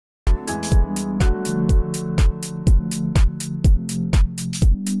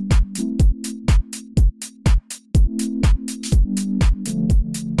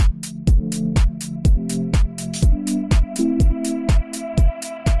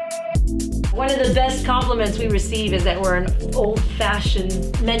One of the best compliments we receive is that we're an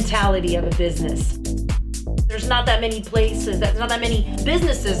old-fashioned mentality of a business. There's not that many places, there's not that many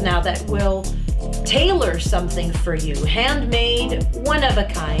businesses now that will tailor something for you. Handmade, one of a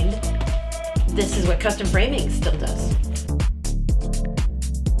kind. This is what custom framing still does.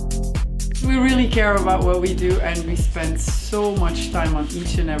 We really care about what we do, and we spend so much time on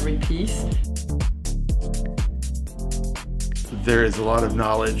each and every piece. There is a lot of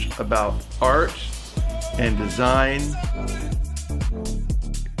knowledge about art and design.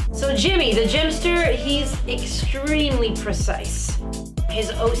 So Jimmy, the Jimster, he's extremely precise. His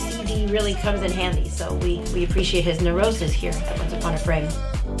OCD really comes in handy, so we appreciate his neurosis here at Once Upon a Frame.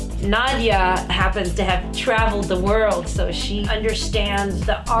 Nadia happens to have traveled the world, so she understands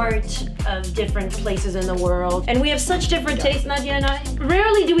the art of different places in the world. And we have such different tastes, Nadia and I.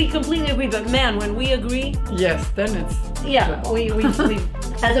 Rarely do we completely agree, but man, when we agree... Yes, then it's... Yeah, we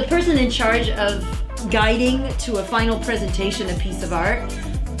as a person in charge of guiding to a final presentation a piece of art,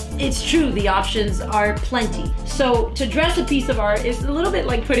 it's true, the options are plenty. So to dress a piece of art is a little bit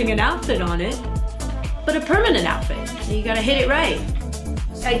like putting an outfit on it, but a permanent outfit. So you gotta hit it right.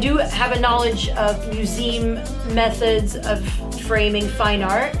 I do have a knowledge of museum methods of framing fine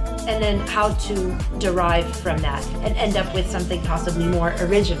art, and then how to derive from that and end up with something possibly more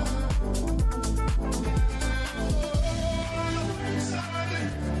original.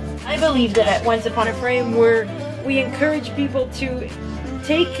 I believe that at Once Upon a Frame we encourage people to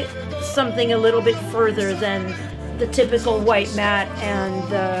take something a little bit further than the typical white mat and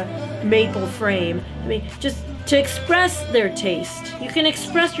the maple frame. I mean, just to express their taste. You can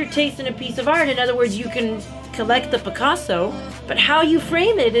express your taste in a piece of art. In other words, you can collect the Picasso, but how you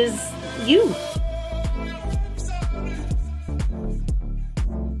frame it is you.